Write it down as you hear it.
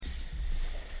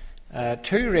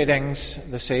Two readings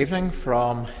this evening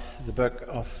from the book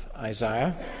of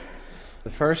Isaiah. The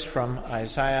first from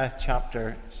Isaiah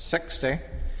chapter 60,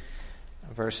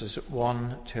 verses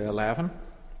 1 to 11.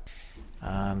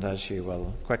 And as you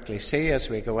will quickly see as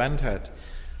we go into it,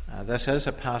 this is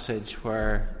a passage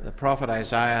where the prophet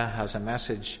Isaiah has a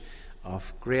message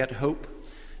of great hope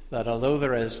that although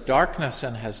there is darkness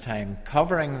in his time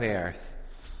covering the earth,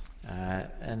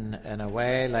 in a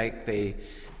way like the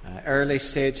early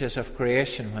stages of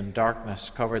creation when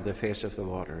darkness covered the face of the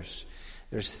waters.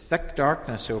 There's thick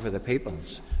darkness over the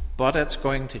peoples, but it's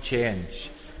going to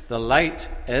change. The light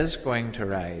is going to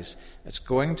rise. It's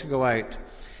going to go out,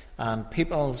 and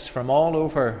peoples from all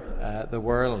over the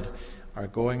world are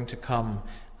going to come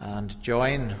and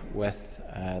join with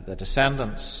the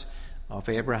descendants of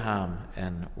Abraham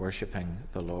in worshipping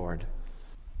the Lord.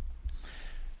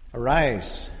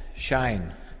 Arise,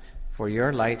 shine, for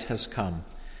your light has come,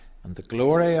 and the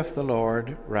glory of the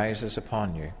Lord rises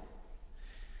upon you.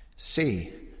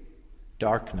 See,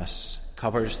 darkness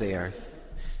covers the earth,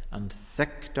 and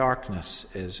thick darkness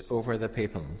is over the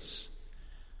peoples.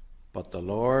 But the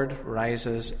Lord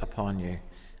rises upon you,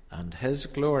 and his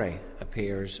glory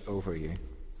appears over you.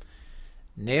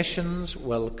 Nations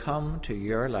will come to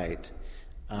your light,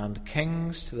 and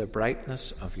kings to the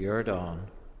brightness of your dawn.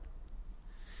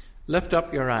 Lift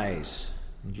up your eyes,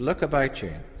 and look about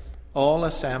you. All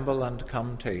assemble and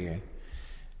come to you.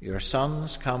 Your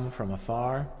sons come from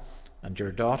afar, and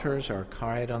your daughters are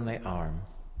carried on the arm.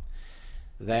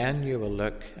 Then you will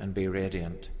look and be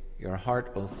radiant. Your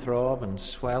heart will throb and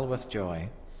swell with joy.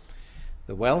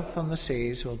 The wealth on the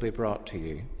seas will be brought to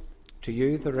you. To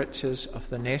you the riches of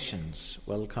the nations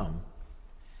will come.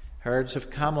 Herds of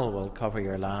camel will cover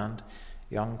your land,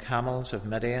 young camels of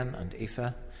Midian and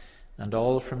Ephah, and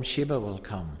all from Sheba will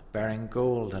come, bearing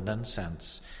gold and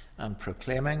incense, and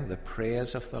proclaiming the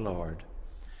praise of the Lord.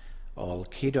 All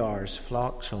Kedar's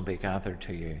flocks will be gathered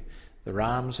to you. The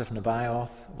rams of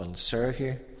Nebaioth will serve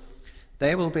you.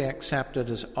 They will be accepted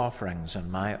as offerings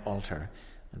on my altar,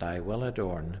 and I will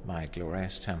adorn my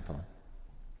glorious temple.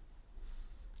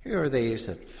 Who are these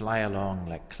that fly along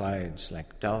like clouds,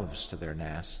 like doves to their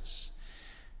nests?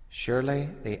 Surely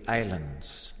the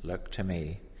islands look to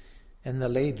me. In the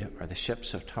lead are the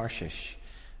ships of Tarshish,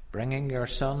 bringing your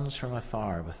sons from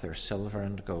afar with their silver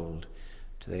and gold,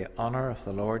 to the honour of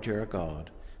the Lord your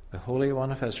God, the Holy One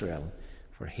of Israel,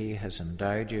 for he has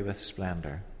endowed you with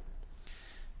splendour.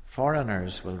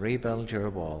 Foreigners will rebuild your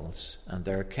walls, and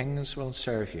their kings will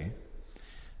serve you.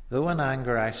 Though in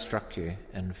anger I struck you,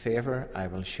 in favour I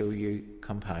will show you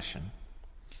compassion.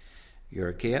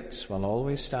 Your gates will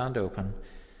always stand open.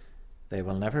 They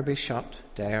will never be shut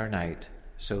day or night,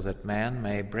 so that men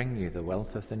may bring you the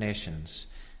wealth of the nations,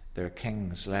 their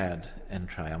kings led in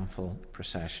triumphal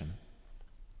procession.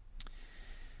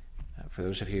 For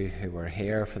those of you who were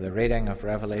here for the reading of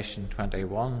Revelation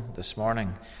 21 this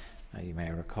morning, you may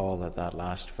recall that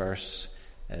last verse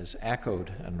is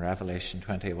echoed in Revelation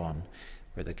 21,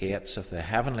 where the gates of the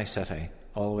heavenly city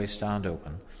always stand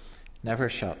open, never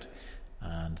shut,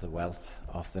 and the wealth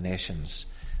of the nations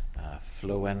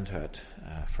flow into it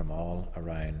from all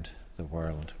around the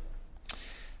world.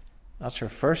 That's our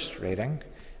first reading,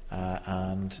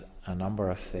 and a number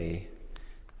of the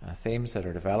themes that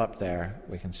are developed there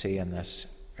we can see in this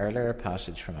earlier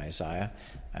passage from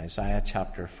Isaiah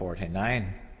chapter 49.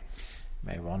 You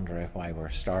may wonder why we're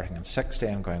starting in 60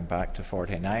 and going back to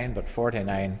 49, but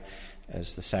 49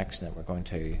 is the section that we're going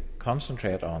to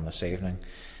concentrate on this evening,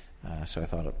 so I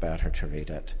thought it better to read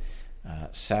it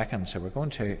second. So we're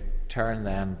going to turn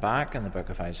then back in the book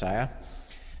of Isaiah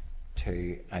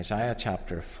to Isaiah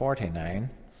chapter 49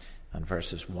 and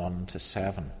verses 1 to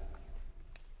 7.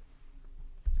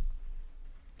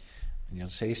 And you'll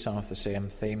see some of the same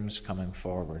themes coming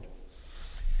forward.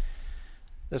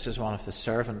 This is one of the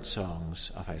servant songs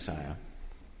of Isaiah.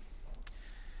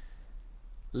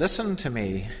 Listen to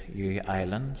me, you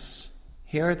islands.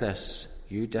 Hear this,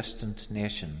 you distant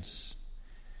nations.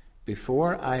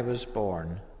 Before I was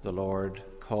born, the Lord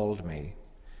called me.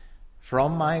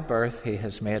 From my birth he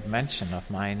has made mention of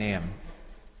my name.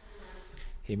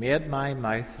 He made my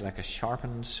mouth like a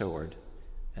sharpened sword.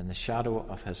 In the shadow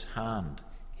of his hand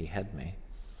he hid me.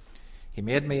 He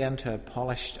made me into a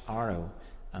polished arrow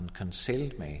and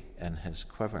concealed me in his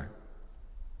quiver.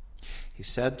 He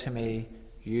said to me,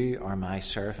 you are my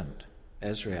servant,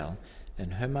 Israel, in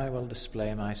whom I will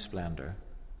display my splendor.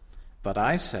 But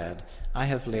I said, I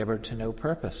have labored to no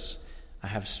purpose. I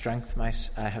have spent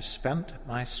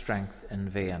my strength in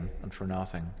vain and for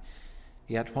nothing.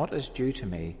 Yet what is due to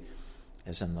me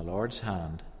is in the Lord's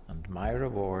hand, and my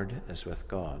reward is with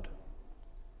God.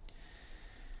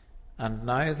 And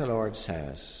now the Lord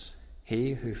says,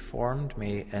 He who formed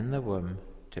me in the womb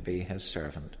to be his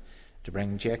servant, to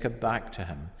bring Jacob back to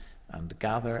him and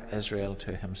gather Israel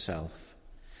to himself.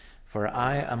 For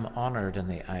I am honored in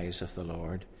the eyes of the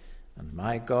Lord, and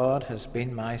my God has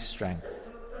been my strength.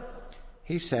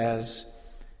 He says,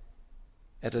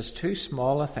 It is too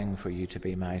small a thing for you to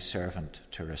be my servant,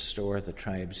 to restore the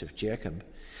tribes of Jacob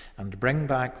and bring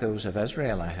back those of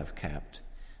Israel I have kept.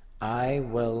 I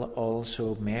will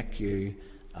also make you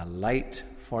a light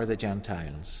for the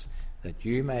Gentiles, that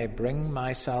you may bring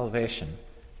my salvation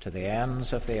to the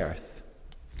ends of the earth.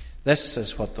 This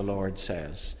is what the Lord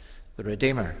says, the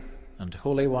Redeemer and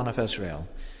Holy One of Israel,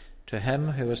 to him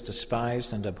who is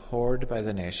despised and abhorred by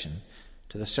the nation,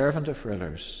 to the servant of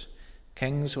rulers.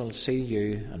 Kings will see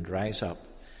you and rise up.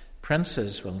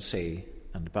 Princes will see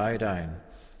and bow down,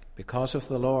 because of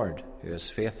the Lord who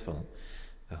is faithful,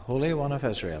 the Holy One of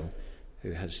Israel,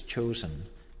 who has chosen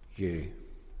you.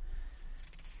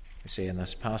 We see in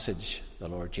this passage the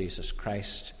Lord Jesus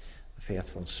Christ, the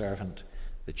faithful servant,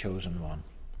 the chosen one.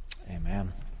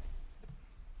 Amen.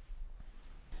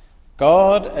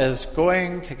 God is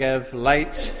going to give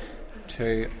light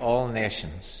to all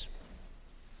nations.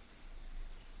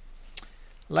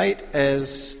 Light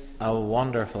is a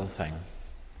wonderful thing.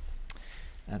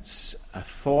 It's a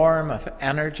form of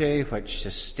energy which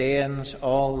sustains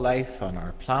all life on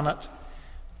our planet,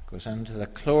 goes into the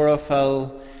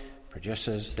chlorophyll,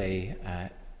 produces the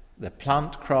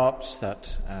plant crops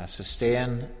that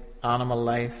sustain animal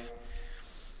life,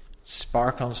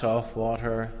 sparkles off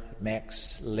water,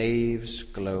 makes leaves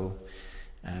glow.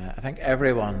 I think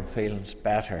everyone feels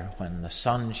better when the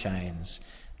sun shines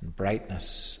in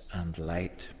brightness and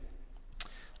light.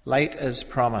 Light is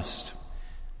promised,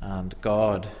 and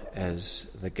God is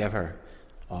the giver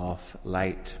of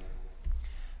light.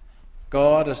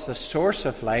 God is the source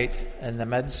of light in the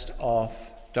midst of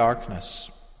darkness.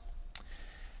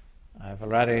 I've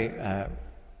already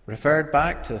referred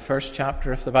back to the first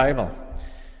chapter of the Bible,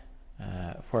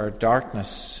 where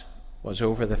darkness was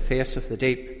over the face of the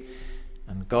deep.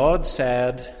 And God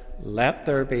said, "Let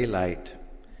there be light."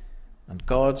 And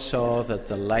God saw that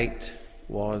the light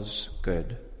was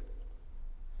good.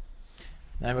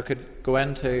 Now we could go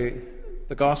into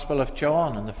the Gospel of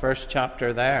John in the first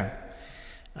chapter there.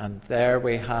 And there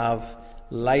we have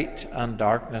light and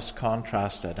darkness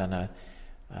contrasted in a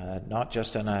not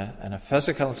just in a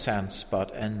physical sense,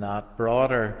 but in that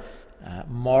broader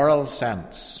moral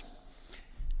sense.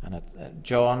 And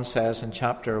John says in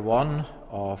chapter 1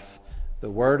 of the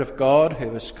Word of God who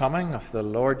was coming, of the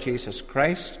Lord Jesus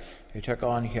Christ, who took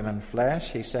on human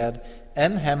flesh, he said,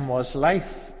 "In him was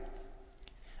life,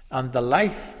 and the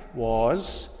life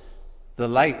was the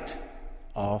light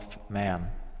of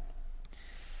men."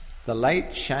 The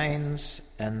light shines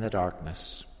in the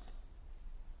darkness.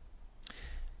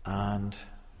 And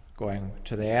going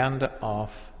to the end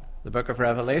of the book of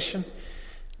Revelation,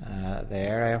 the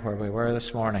area where we were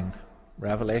this morning,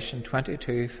 Revelation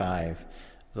 22:5,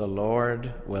 the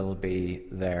Lord will be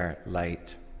their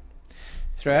light.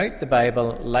 Throughout the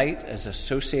Bible, light is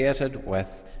associated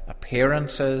with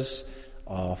appearances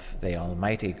of the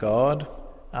Almighty God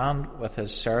and with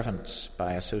his servants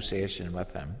by association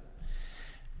with him.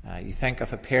 You think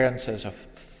of appearances of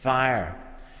fire,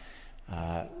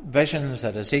 visions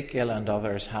that Ezekiel and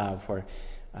others have where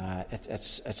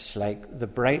it's like the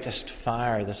brightest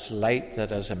fire, this light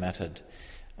that is emitted,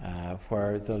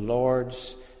 where the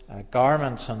Lord's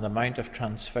garments on the Mount of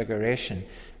Transfiguration,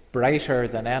 brighter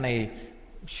than any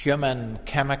human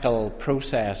chemical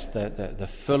process, the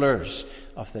fullers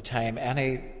of the time,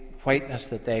 any whiteness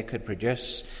that they could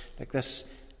produce, like this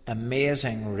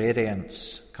amazing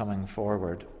radiance coming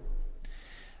forward.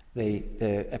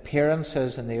 The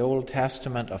appearances in the Old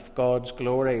Testament of God's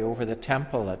glory over the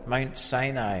temple at Mount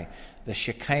Sinai, the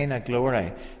Shekinah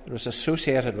glory, it was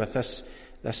associated with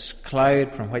this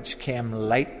cloud from which came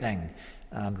lightning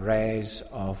and rays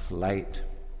of light.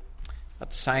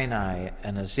 At Sinai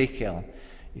in Ezekiel,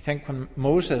 you think when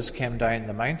Moses came down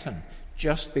the mountain,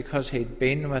 just because he'd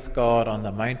been with God on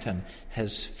the mountain,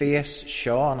 his face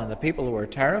shone and the people were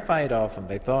terrified of him.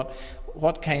 They thought,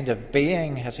 what kind of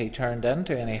being has he turned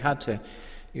into? And he had to,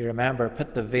 you remember,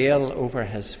 put the veil over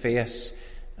his face.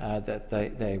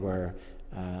 The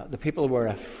people were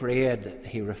afraid.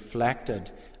 He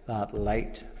reflected that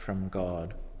light from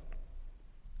God.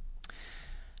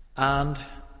 And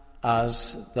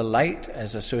as the light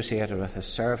is associated with his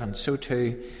servant, so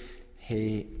too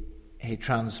he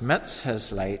transmits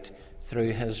his light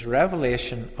through his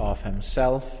revelation of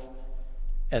himself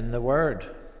in the Word.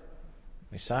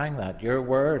 We sang that. Your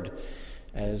Word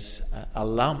is a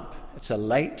lamp. It's a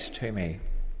light to me.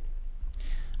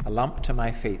 a lamp to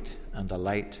my feet and a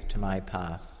light to my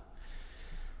path.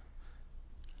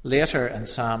 Later in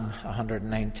Psalm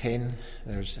 119,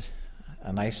 there's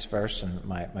a nice verse, and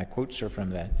my quotes are from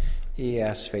the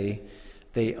ESV.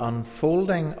 The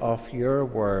unfolding of your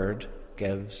word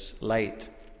gives light.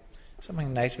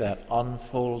 Something nice about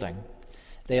unfolding.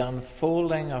 The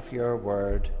unfolding of your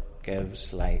word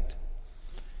gives light.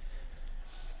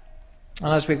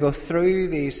 And as we go through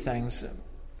these things,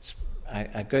 it's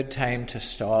a good time to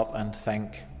stop and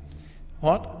think,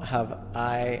 what have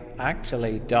I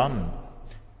actually done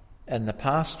in the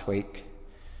past week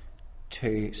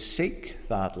to seek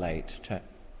that light, to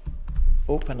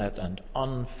open it and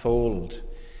unfold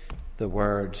the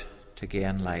word to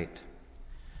gain light?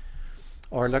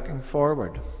 Or looking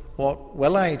forward, what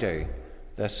will I do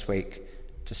this week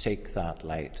to seek that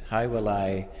light? How will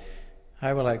I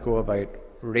go about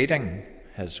reading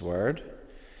his word,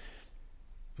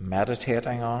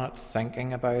 meditating on it,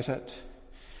 thinking about it,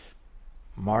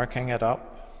 marking it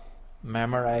up,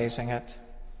 memorizing it?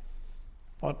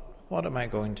 What am I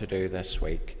going to do this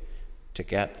week to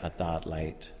get at that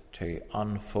light, to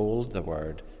unfold the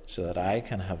word so that I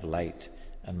can have light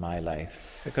in my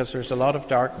life? Because there's a lot of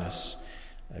darkness,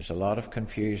 there's a lot of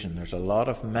confusion, there's a lot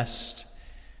of mist.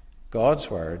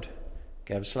 God's word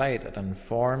gives light. It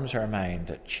informs our mind,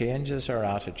 it changes our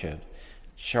attitude, it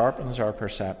sharpens our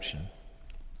perception.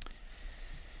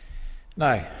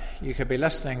 Now, you could be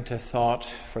listening to Thought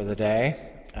for the Day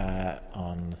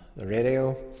on the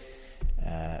radio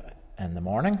in the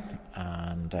morning,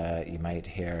 and you might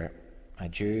hear a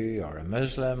Jew or a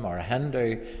Muslim or a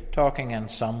Hindu talking in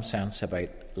some sense about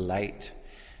light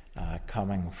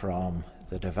coming from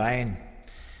the divine.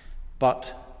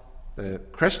 But the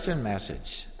Christian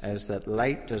message is that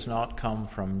light does not come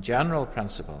from general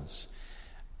principles.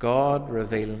 God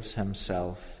reveals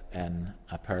himself in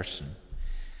a person.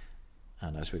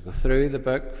 And as we go through the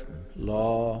book,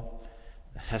 law,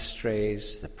 the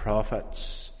histories, the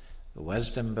prophets, the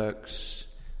wisdom books,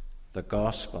 the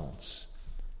Gospels,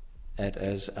 it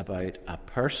is about a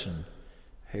person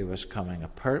who was coming,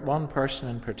 one person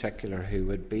in particular who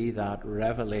would be that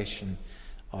revelation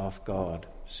of God.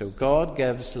 So God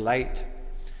gives light,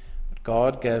 but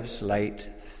God gives light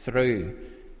through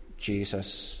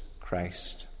Jesus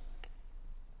Christ.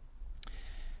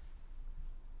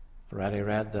 Already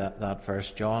read that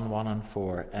verse, John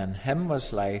 1:4. In him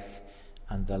was life,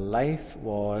 and the life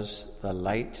was the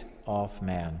light of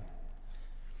men.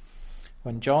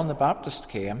 When John the Baptist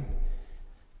came,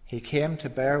 he came to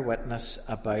bear witness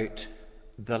about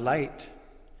the light.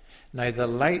 Now, the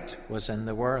light was in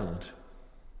the world.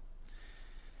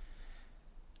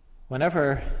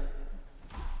 Whenever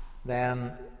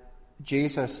then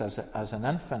Jesus, as an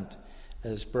infant,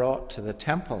 is brought to the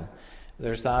temple,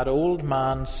 there's that old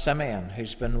man Simeon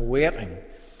who's been waiting.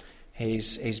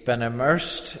 He's been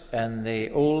immersed in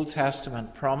the Old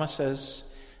Testament promises,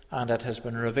 and it has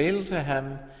been revealed to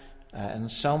him in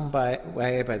some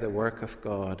way by the work of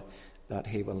God that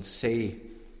he will see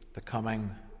the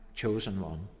coming chosen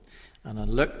one. And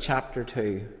in Luke chapter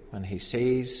 2, when he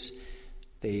sees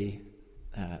the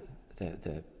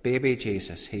baby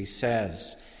Jesus, he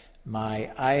says,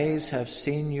 "My eyes have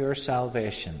seen your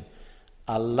salvation,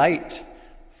 a light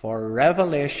for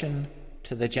revelation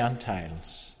to the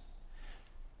Gentiles."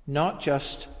 Not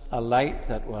just a light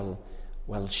that will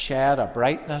shed a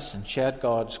brightness and shed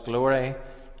God's glory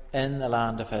in the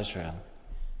land of Israel.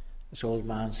 This old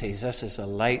man says this is a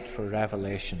light for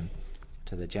revelation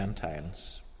to the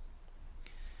Gentiles.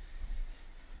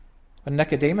 When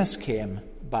Nicodemus came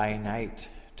by night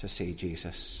to see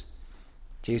Jesus,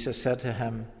 Jesus said to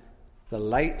him, "The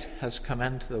light has come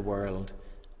into the world,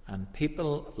 and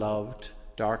people loved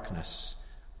darkness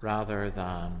rather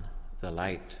than the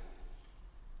light."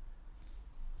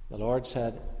 The Lord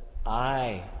said,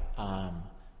 "I am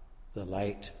the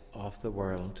light of the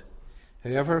world.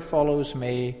 Whoever follows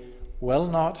me will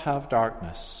not have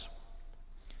darkness,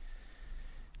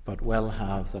 but will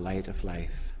have the light of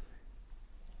life."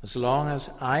 As long as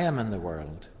I am in the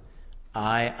world,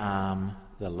 I am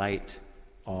the light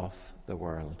of the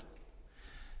world.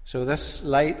 So this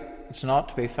light is not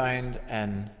to be found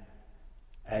in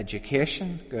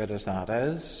education, good as that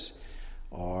is,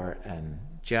 or in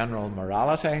general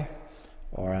morality,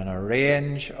 or in a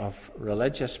range of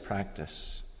religious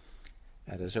practice.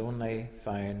 It is only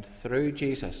found through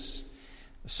Jesus,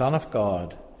 the Son of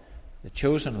God, the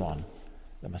chosen one,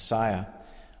 the Messiah,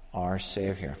 our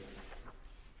Saviour.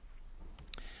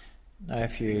 Now,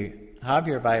 if you have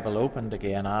your Bible opened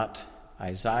again at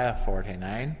Isaiah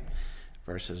 49,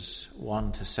 verses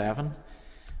 1 to 7,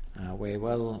 we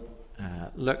will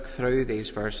look through these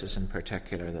verses in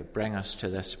particular that bring us to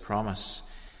this promise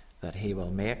that he will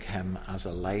make him as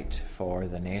a light for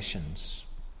the nations.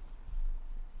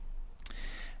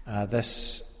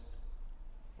 This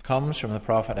comes from the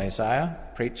prophet Isaiah,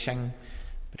 preaching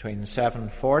between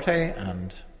 740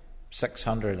 and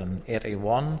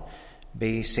 681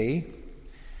 BC.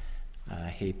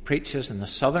 He preaches in the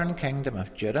southern kingdom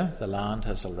of Judah. The land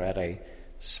has already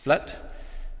split.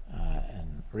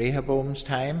 In Rehoboam's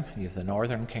time, you have the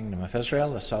northern kingdom of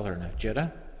Israel, the southern of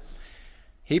Judah.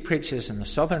 He preaches in the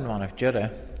southern one of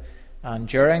Judah, and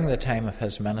during the time of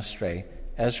his ministry,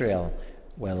 Israel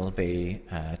will be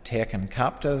taken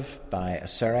captive by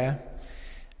Assyria,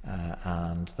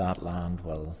 and that land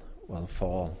will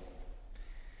fall.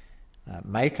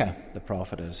 Micah, the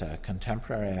prophet, is a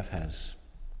contemporary of his.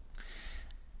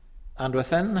 And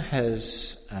within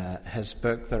his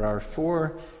book, there are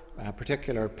four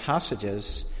particular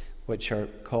passages which are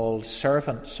called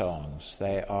servant songs.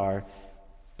 They are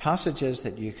passages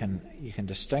that you can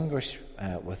distinguish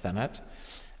within it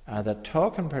that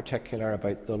talk in particular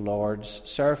about the Lord's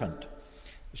servant.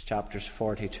 There's chapters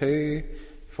 42,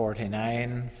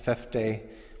 49, 50,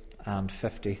 and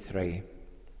 53.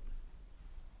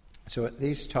 So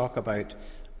these talk about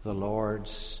the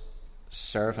Lord's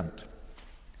servant.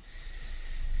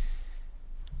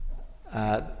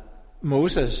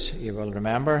 Moses, you will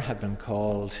remember, had been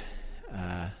called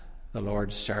the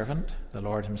Lord's servant. The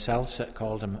Lord himself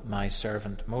called him my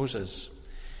servant Moses.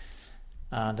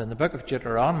 And in the book of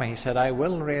Deuteronomy, he said, I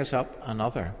will raise up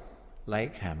another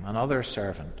like him, another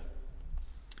servant.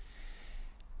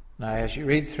 Now, as you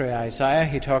read through Isaiah,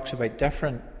 he talks about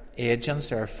different agents.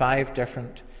 There are 5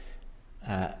 different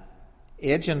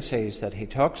agencies that he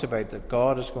talks about that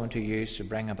God is going to use to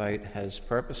bring about his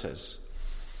purposes.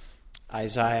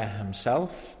 Isaiah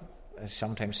himself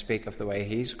sometimes speak of the way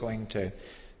he's going to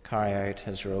carry out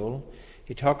his role.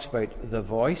 He talks about the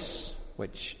voice,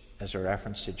 which is a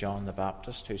reference to John the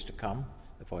Baptist, who's to come,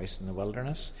 the voice in the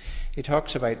wilderness. He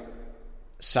talks about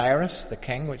Cyrus, the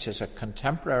king, which is a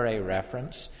contemporary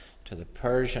reference to the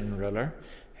Persian ruler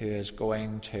who is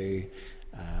going to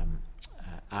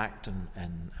act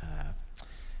in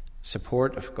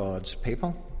support of God's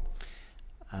people.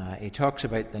 He talks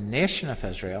about the nation of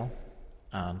Israel,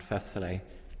 and fifthly,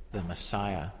 the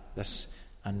Messiah, this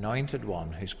anointed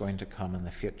one who's going to come in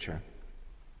the future.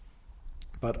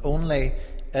 But only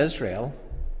Israel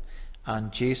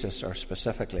and Jesus are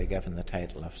specifically given the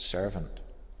title of servant.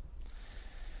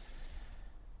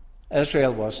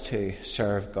 Israel was to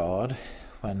serve God.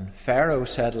 When Pharaoh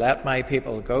said, let my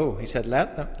people go, he said,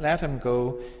 let him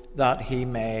go that he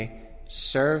may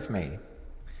serve me.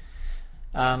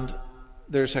 And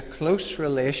there's a close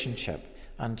relationship.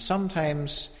 And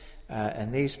sometimes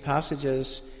in these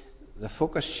passages, the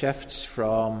focus shifts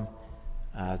from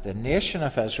the nation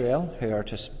of Israel, who are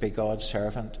to be God's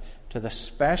servant, to the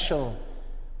special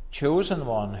chosen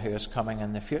one who is coming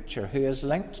in the future, who is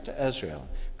linked to Israel,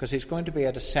 because he's going to be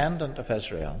a descendant of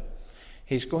Israel.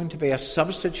 He's going to be a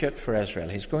substitute for Israel.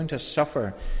 He's going to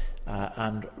suffer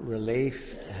and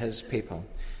relieve his people.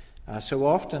 So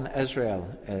often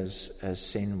Israel is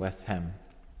seen with him.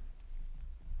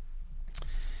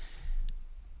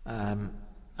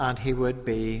 And he would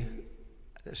be,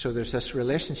 so there's this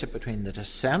relationship between the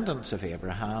descendants of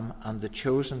Abraham and the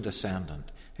chosen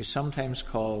descendant, who's sometimes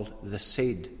called the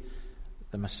seed,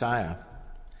 the Messiah.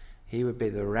 He would be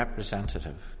the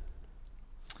representative.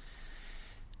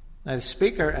 Now, the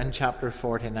speaker in chapter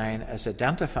 49 is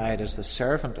identified as the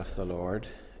servant of the Lord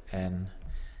in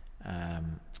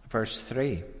verse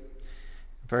 3.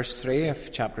 Verse 3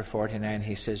 of chapter 49,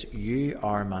 he says, you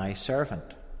are my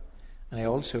servant. And he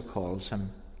also calls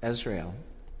him Israel.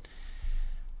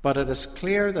 But it is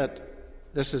clear that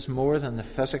this is more than the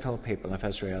physical people of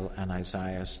Israel in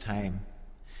Isaiah's time.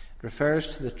 It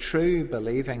refers to the true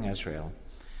believing Israel,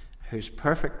 whose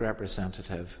perfect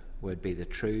representative would be the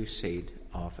true seed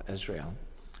of Israel.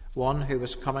 One who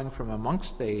was coming from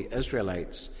amongst the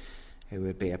Israelites, who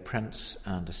would be a prince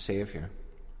and a saviour.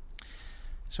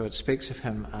 So it speaks of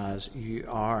him as, you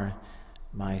are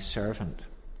my servant.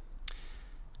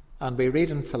 And we read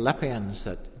in Philippians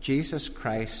that Jesus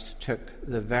Christ took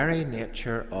the very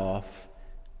nature of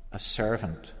a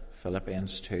servant,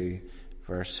 Philippians 2,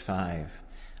 verse 5,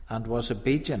 and was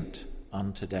obedient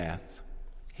unto death.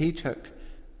 He took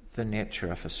the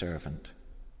nature of a servant.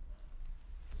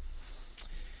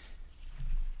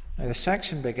 Now, the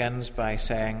section begins by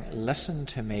saying, listen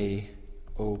to me,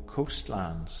 O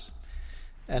coastlands.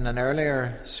 In an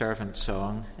earlier servant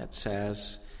song, it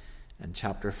says, in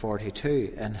chapter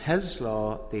 42, in his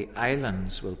law the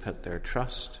islands will put their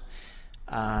trust.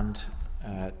 And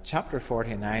chapter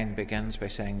 49 begins by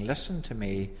saying, "Listen to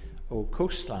me, O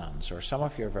coastlands," or some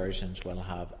of your versions will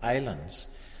have islands.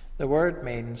 The word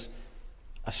means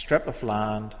a strip of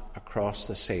land across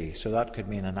the sea. So that could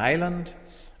mean an island,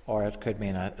 or it could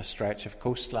mean a stretch of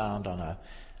coastland on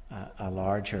a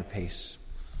larger piece.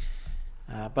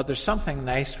 But there's something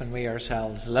nice when we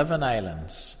ourselves live in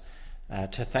islands,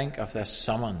 to think of this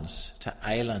summons to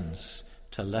islands,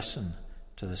 to listen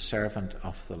to the servant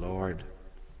of the Lord.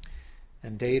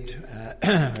 Indeed,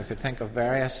 we could think of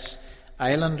various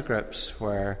island groups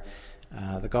where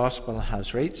the gospel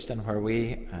has reached and where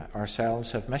we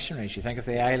ourselves have missionaries. You think of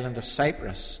the island of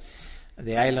Cyprus,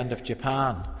 the island of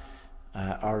Japan,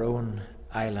 our own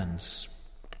islands.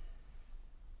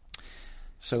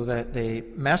 So that the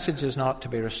message is not to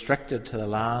be restricted to the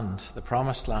land, the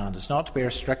promised land. It's not to be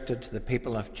restricted to the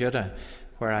people of Judah,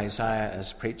 where Isaiah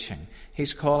is preaching.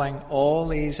 He's calling all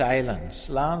these islands,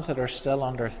 lands that are still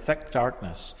under thick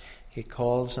darkness, he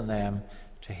calls on them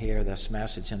to hear this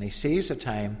message. And he sees a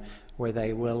time where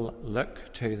they will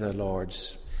look to the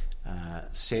Lord's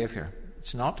Saviour.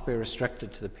 It's not to be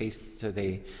restricted to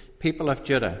the people of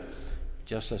Judah,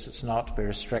 just as it's not to be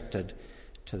restricted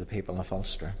to the people of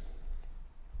Ulster.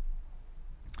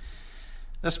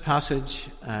 This passage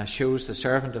shows the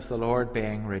servant of the Lord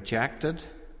being rejected,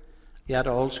 yet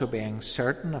also being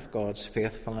certain of God's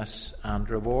faithfulness and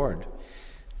reward.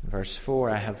 In verse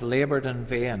 4, "I have laboured in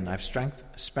vain, I've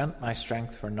spent my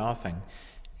strength for nothing,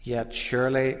 yet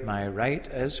surely my right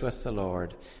is with the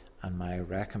Lord, and my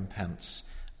recompense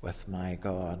with my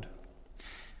God."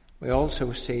 We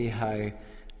also see how,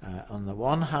 on the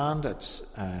one hand,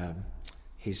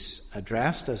 he's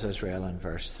addressed as Israel in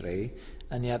verse 3,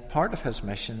 and yet part of his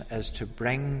mission is to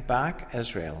bring back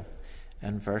Israel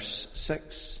in verse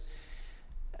 6.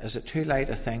 "Is it too light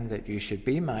a thing that you should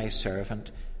be my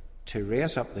servant, to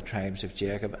raise up the tribes of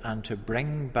Jacob and to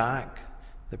bring back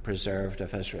the preserved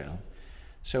of Israel?"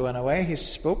 So in a way he's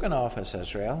spoken of as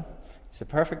Israel. He's the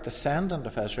perfect descendant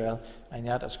of Israel, and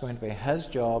yet it's going to be his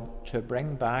job to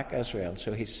bring back Israel.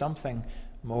 So he's something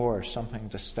more, something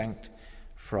distinct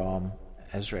from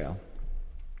Israel.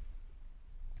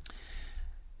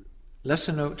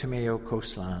 "Listen to me, O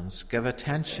coastlands. Give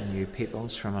attention, you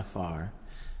peoples from afar.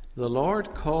 The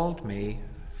Lord called me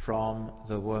from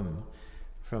the womb.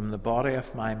 From the body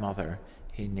of my mother,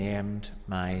 he named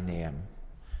my name."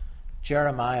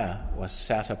 Jeremiah was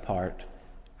set apart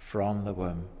from the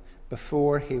womb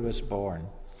before he was born.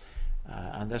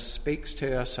 And this speaks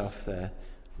to us of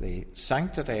the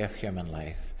sanctity of human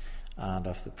life and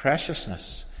of the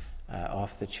preciousness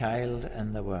of the child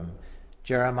in the womb.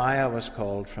 Jeremiah was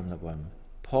called from the womb.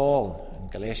 Paul, in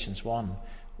Galatians 1,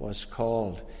 was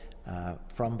called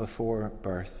from before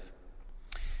birth.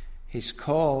 He's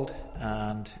called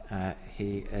and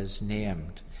he is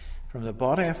named. From the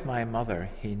body of my mother,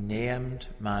 he named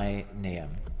my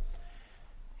name.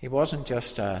 He wasn't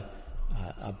just a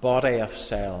body of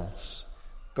cells.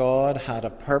 God had a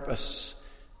purpose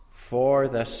for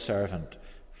this servant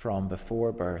from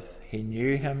before birth. He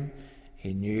knew him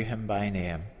by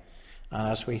name. And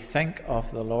as we think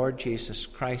of the Lord Jesus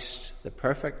Christ, the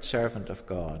perfect servant of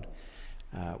God,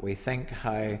 we think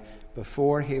how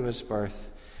before he was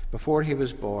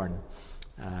born,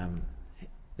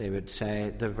 they would say,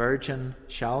 "The virgin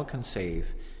shall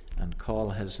conceive and call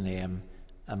his name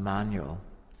Emmanuel."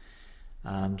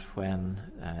 And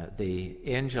when the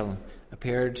angel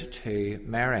appeared to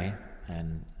Mary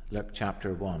in Luke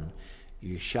chapter 1,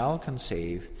 "You shall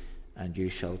conceive and you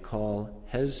shall call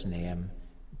his name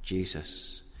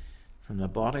Jesus. From the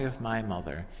body of my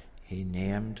mother, he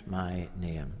named my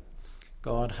name."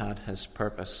 God had his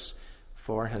purpose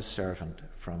for his servant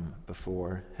from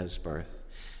before his birth.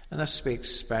 And this speaks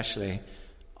specially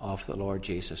of the Lord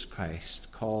Jesus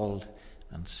Christ, called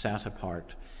and set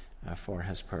apart for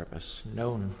his purpose,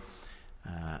 known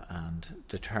and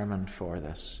determined for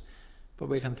this. But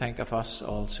we can think of us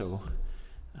also.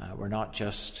 We're not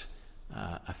just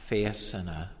a face in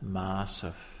a mass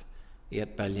of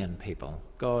 8 billion people.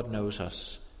 God knows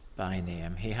us by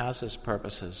name. He has his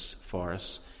purposes for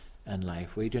us in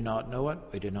life. We do not know it.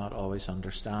 We do not always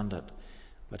understand it.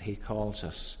 But he calls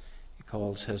us. He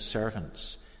calls his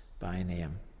servants by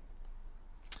name.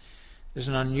 There's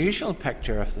an unusual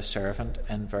picture of the servant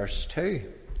in verse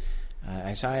 2.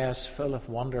 Isaiah is full of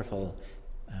wonderful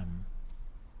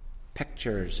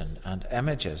pictures and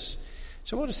images.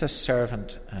 So what has this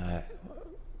servant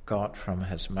got from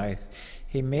his mouth?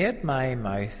 "He made my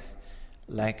mouth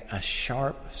like a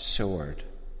sharp sword."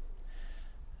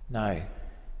 Now,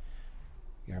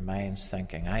 your mind's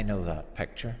thinking, I know that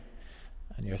picture.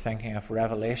 And you're thinking of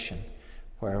Revelation,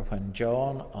 where when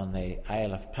John on the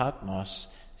Isle of Patmos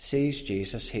sees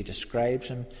Jesus, he describes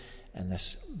him in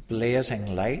this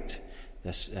blazing light,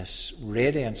 this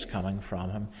radiance coming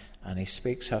from him, and he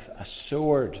speaks of a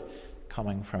sword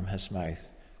coming from his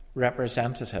mouth,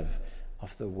 representative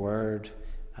of the word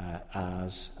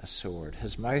as a sword.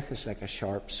 His mouth is like a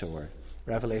sharp sword.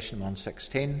 Revelation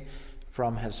 1:16,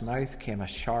 from his mouth came a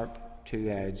sharp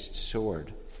two-edged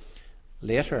sword.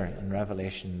 Later in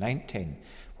Revelation 19,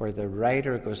 where the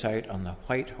rider goes out on the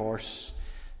white horse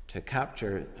to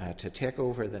take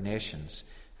over the nations,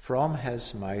 from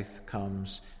his mouth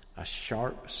comes a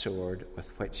sharp sword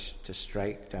with which to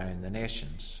strike down the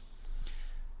nations.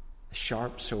 The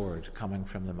sharp sword coming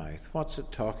from the mouth. What's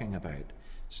it talking about?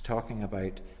 It's talking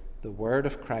about the word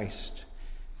of Christ.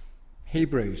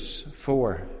 Hebrews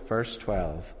 4, verse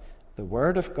 12. The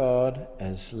word of God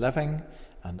is living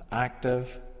and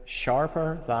active,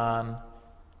 sharper than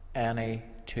any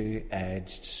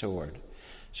two-edged sword.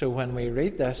 So when we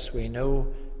read this, we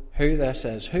know who this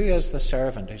is. Who is the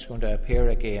servant who's going to appear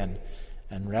again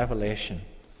in Revelation?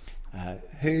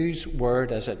 Whose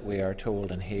word is it, we are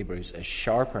told in Hebrews, is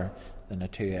sharper than a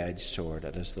two-edged sword?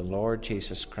 It is the Lord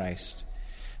Jesus Christ.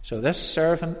 So this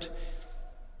servant,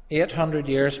 800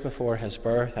 years before his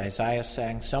birth, Isaiah is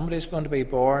saying, somebody's going to be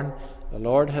born. The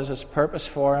Lord has his purpose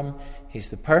for him. He's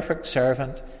the perfect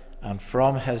servant, and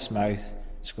from his mouth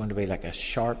it's going to be like a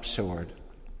sharp sword.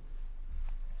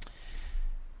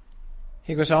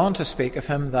 He goes on to speak of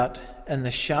him that in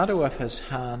the shadow of his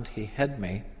hand he hid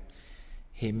me.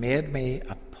 He made me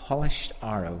a polished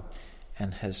arrow.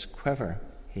 In his quiver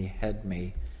he hid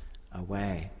me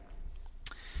away.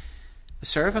 The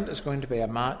servant is going to be a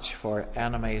match for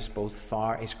enemies both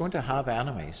far. He's going to have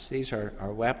enemies. These are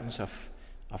weapons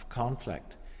of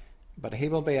conflict. But he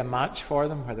will be a match for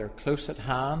them, whether close at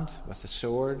hand with the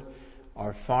sword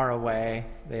or far away.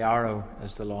 The arrow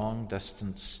is the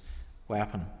long-distance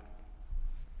weapon,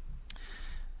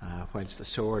 whilst the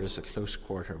sword is a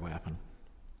close-quarter weapon.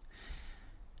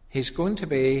 He's going to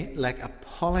be like a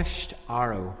polished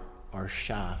arrow or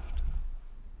shaft.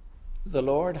 The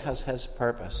Lord has his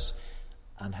purpose,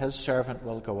 and his servant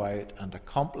will go out and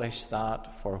accomplish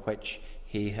that for which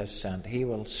he has sent. He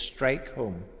will strike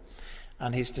home.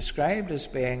 And he's described as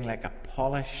being like a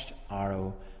polished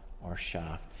arrow or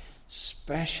shaft,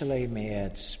 specially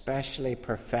made, specially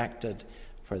perfected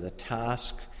for the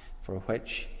task for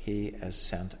which he is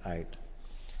sent out.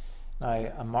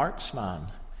 Now, a marksman,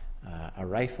 a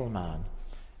rifleman,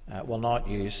 will not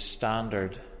use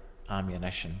standard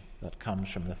ammunition that comes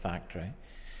from the factory.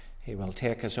 He will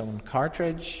take his own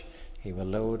cartridge. He will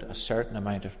load a certain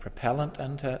amount of propellant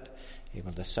into it. He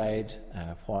will decide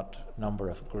what number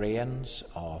of grains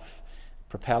of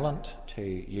propellant to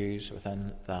use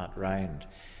within that round.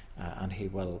 And he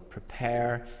will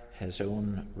prepare his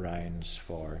own rounds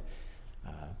for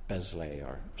Bisley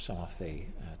or some of the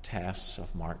tests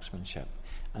of marksmanship.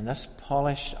 And this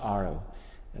polished arrow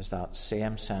is that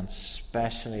same sense,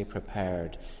 specially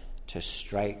prepared to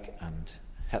strike and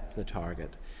hit the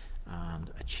target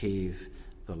and achieve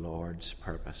the Lord's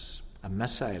purpose. A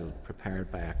missile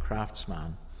prepared by a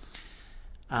craftsman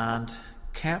and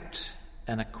kept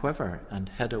in a quiver and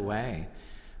hid away,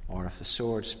 or if the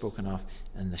sword spoken of,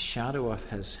 in the shadow of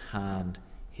his hand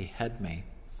he hid me.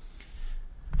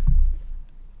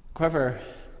 Quiver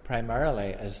primarily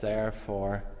is there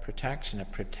for protection.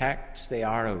 It protects the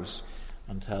arrows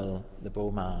until the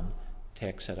bowman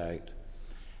takes it out.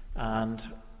 And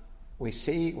we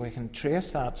can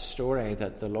trace that story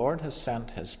that the Lord has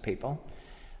sent his people,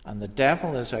 and the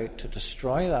devil is out to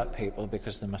destroy that people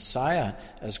because the Messiah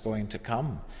is going to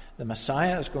come. The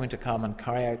Messiah is going to come and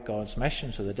carry out God's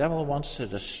mission. So the devil wants to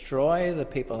destroy the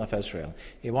people of Israel.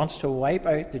 He wants to wipe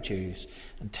out the Jews.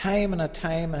 And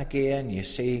time again, you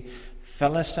see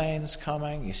Philistines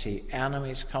coming, you see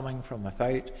enemies coming from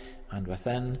without and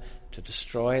within to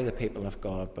destroy the people of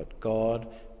God. But God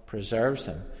preserves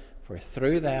them, for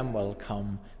through them will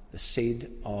come the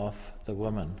seed of the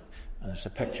woman. And there's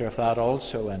a picture of that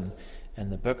also in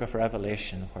the book of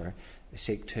Revelation, where they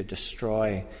seek to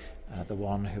destroy the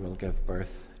one who will give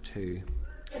birth to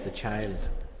the child.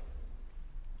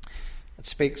 It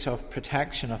speaks of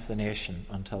protection of the nation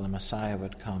until the Messiah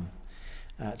would come.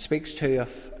 It speaks too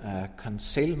of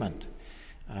concealment.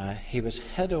 He was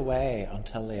hid away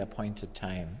until the appointed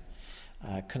time.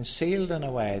 Concealed in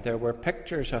a way. There were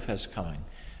pictures of his coming,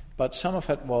 but some of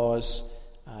it was,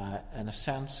 in a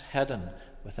sense, hidden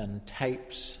within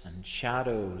types and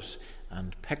shadows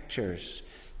and pictures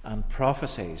and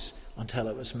prophecies until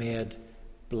it was made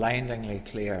blindingly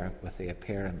clear with the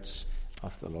appearance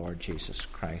of the Lord Jesus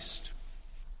Christ.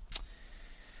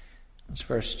 That's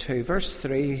verse 2. Verse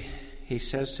 3, he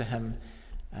says to him,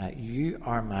 you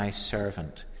are my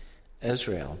servant,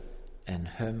 Israel, in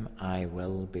whom I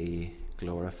will be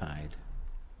glorified.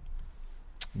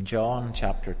 In John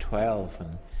chapter 12,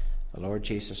 when the Lord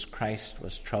Jesus Christ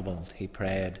was troubled, he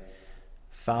prayed,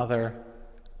 Father,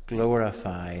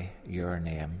 glorify your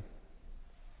name.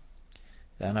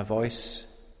 Then a voice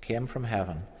came from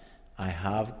heaven, I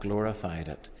have glorified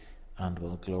it and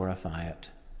will glorify it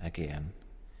again.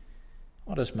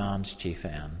 What is man's chief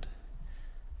end?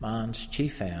 Man's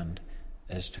chief end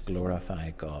is to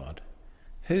glorify God.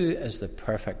 Who is the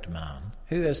perfect man?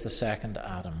 Who is the second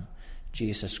Adam?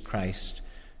 Jesus Christ,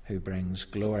 who brings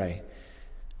glory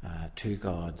to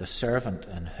God, the servant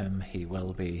in whom he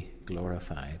will be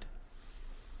glorified.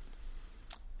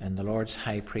 In the Lord's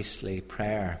high priestly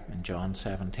prayer in John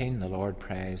 17, the Lord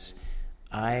prays,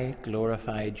 I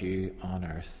glorified you on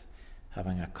earth,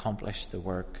 having accomplished the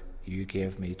work you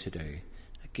gave me to do.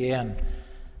 Again,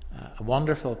 a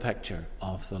wonderful picture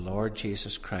of the Lord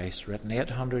Jesus Christ, written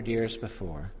 800 years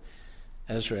before,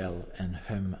 Israel, in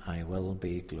whom I will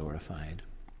be glorified.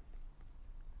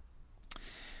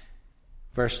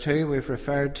 Verse 2, we've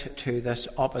referred to this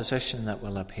opposition that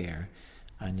will appear,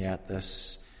 and yet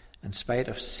this, in spite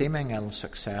of seeming ill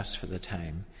success for the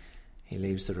time, he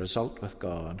leaves the result with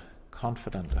God,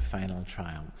 confident of final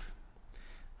triumph,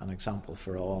 an example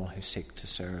for all who seek to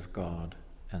serve God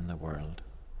in the world.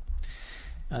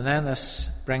 And then this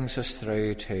brings us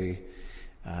through to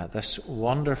this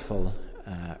wonderful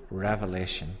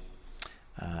revelation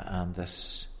and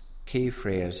this key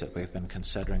phrase that we've been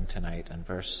considering tonight in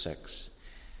verse 6.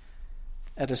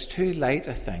 It is too light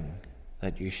a thing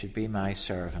that you should be my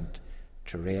servant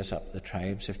to raise up the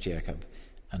tribes of Jacob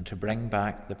and to bring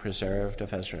back the preserved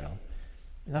of Israel.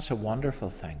 And that's a wonderful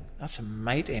thing. That's a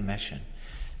mighty mission,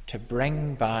 to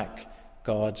bring back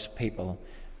God's people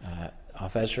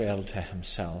of Israel to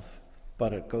himself.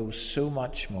 But it goes so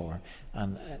much more,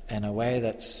 and in a way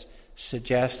that's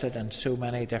suggested in so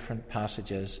many different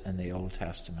passages in the Old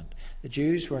Testament. The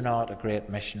Jews were not a great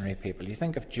missionary people. You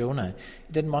think of Jonah.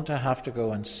 He didn't want to have to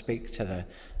go and speak to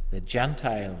the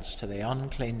Gentiles, to the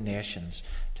unclean nations,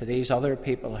 to these other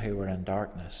people who were in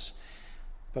darkness.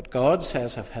 But God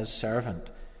says of his servant,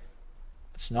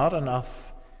 it's not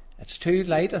enough. It's too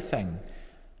light a thing.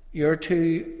 You're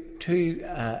too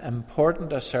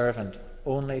important a servant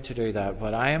only to do that.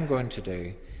 What I am going to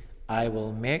do, I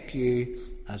will make you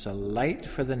as a light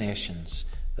for the nations,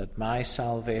 that my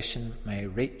salvation may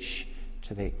reach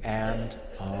to the end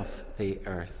of the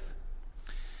earth.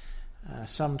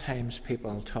 Sometimes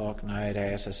people talk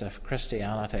nowadays as if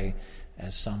Christianity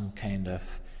is some kind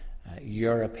of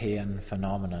European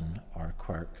phenomenon or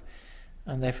quirk.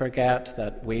 And they forget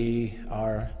that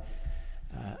our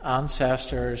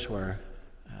ancestors were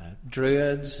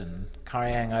druids and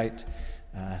carrying out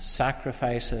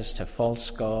sacrifices to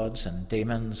false gods and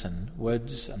demons in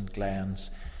woods and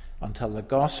glens until the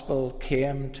gospel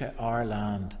came to our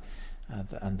land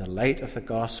and the light of the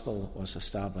gospel was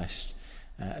established.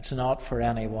 It's not for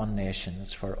any one nation,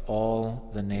 it's for all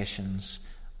the nations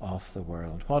of the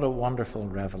world. What a wonderful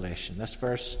revelation. This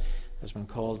verse has been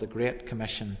called the Great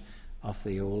Commission of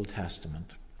the Old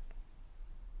Testament.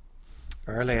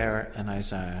 Earlier in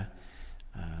Isaiah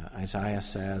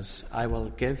says, I will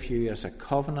give you as a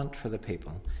covenant for the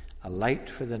people, a light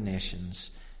for the nations,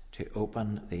 to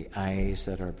open the eyes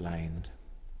that are blind.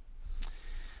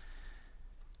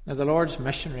 Now, the Lord's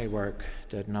missionary work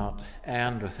did not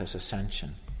end with his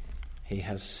ascension. He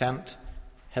has sent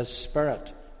his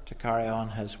Spirit to carry on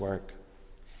his work.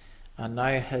 And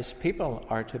now his people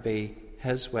are to be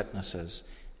his witnesses,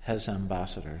 his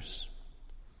ambassadors.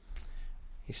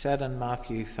 He said in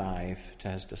Matthew 5 to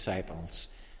his disciples,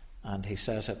 and he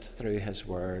says it through his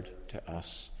word to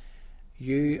us,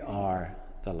 you are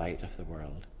the light of the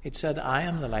world. He'd said, I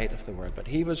am the light of the world, but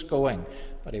he was going,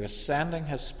 but he was sending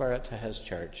his Spirit to his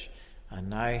church. And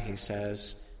now he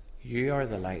says, you are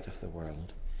the light of the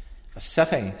world. A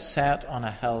city set on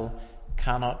a hill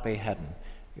cannot be hidden.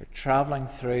 You're travelling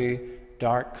through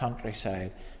dark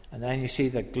countryside, and then you see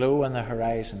the glow on the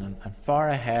horizon, and far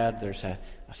ahead there's a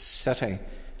city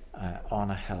on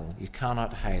a hill. You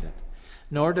cannot hide it.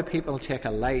 Nor do people take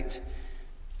a light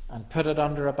and put it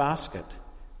under a basket,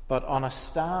 but on a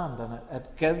stand, and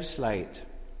it gives light.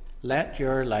 Let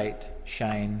your light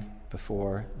shine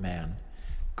before men.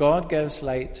 God gives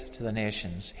light to the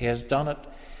nations. He has done it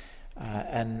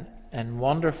in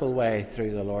wonderful way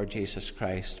through the Lord Jesus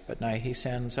Christ. But now he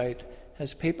sends out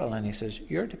his people and he says,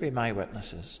 you're to be my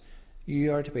witnesses.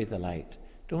 You are to be the light.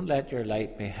 Don't let your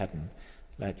light be hidden.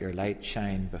 Let your light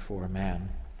shine before men.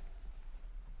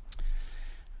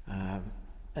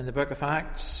 In the book of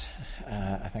Acts,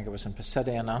 I think it was in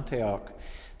Pisidian Antioch,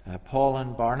 Paul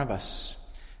and Barnabas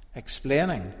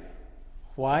explaining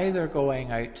why they're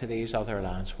going out to these other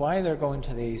lands, why they're going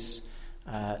to these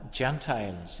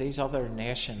Gentiles, these other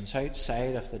nations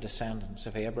outside of the descendants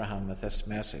of Abraham with this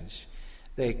message.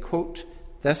 They quote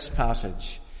this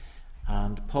passage,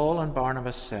 and Paul and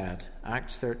Barnabas said,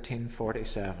 Acts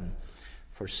 13:47,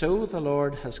 "For so the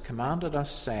Lord has commanded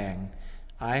us, saying,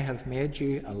 I have made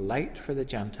you a light for the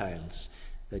Gentiles,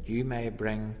 that you may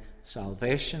bring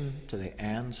salvation to the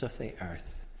ends of the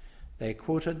earth." They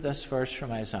quoted this verse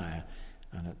from Isaiah,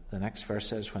 and the next verse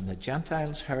says, "When the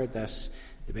Gentiles heard this,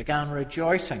 they began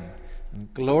rejoicing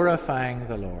and glorifying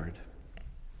the Lord."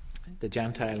 The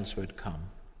Gentiles would come.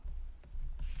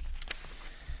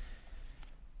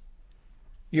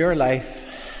 Your life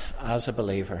as a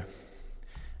believer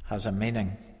has a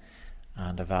meaning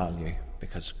and a value,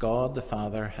 because God the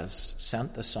Father has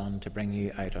sent the Son to bring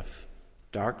you out of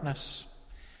darkness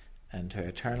into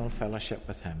eternal fellowship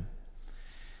with Him.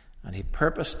 And He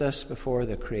purposed this before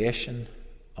the creation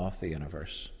of the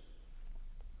universe.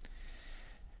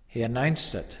 He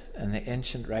announced it in the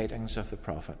ancient writings of the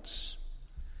prophets.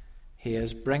 He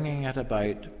is bringing it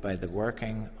about by the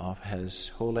working of His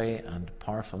holy and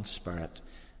powerful Spirit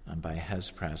and by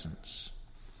His presence.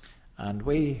 And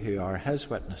we who are His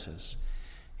witnesses,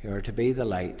 who are to be the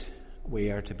light,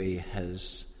 we are to be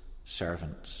His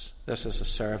servants. This is a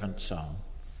servant song.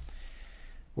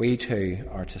 We too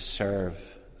are to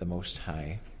serve the Most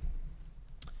High.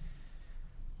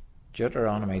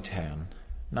 Deuteronomy 10.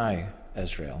 Now,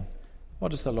 Israel,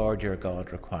 what does the Lord your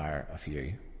God require of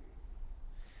you?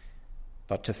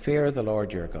 But to fear the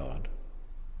Lord your God,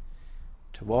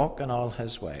 to walk in all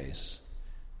His ways,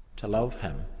 to love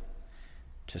Him,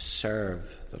 to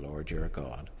serve the Lord your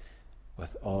God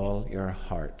with all your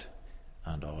heart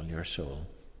and all your soul.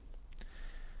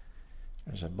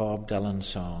 There's a Bob Dylan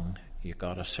song, you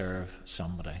got to serve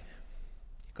somebody.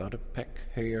 You got to pick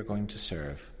who you're going to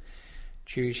serve.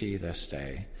 Choose ye this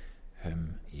day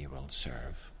whom ye will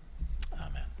serve.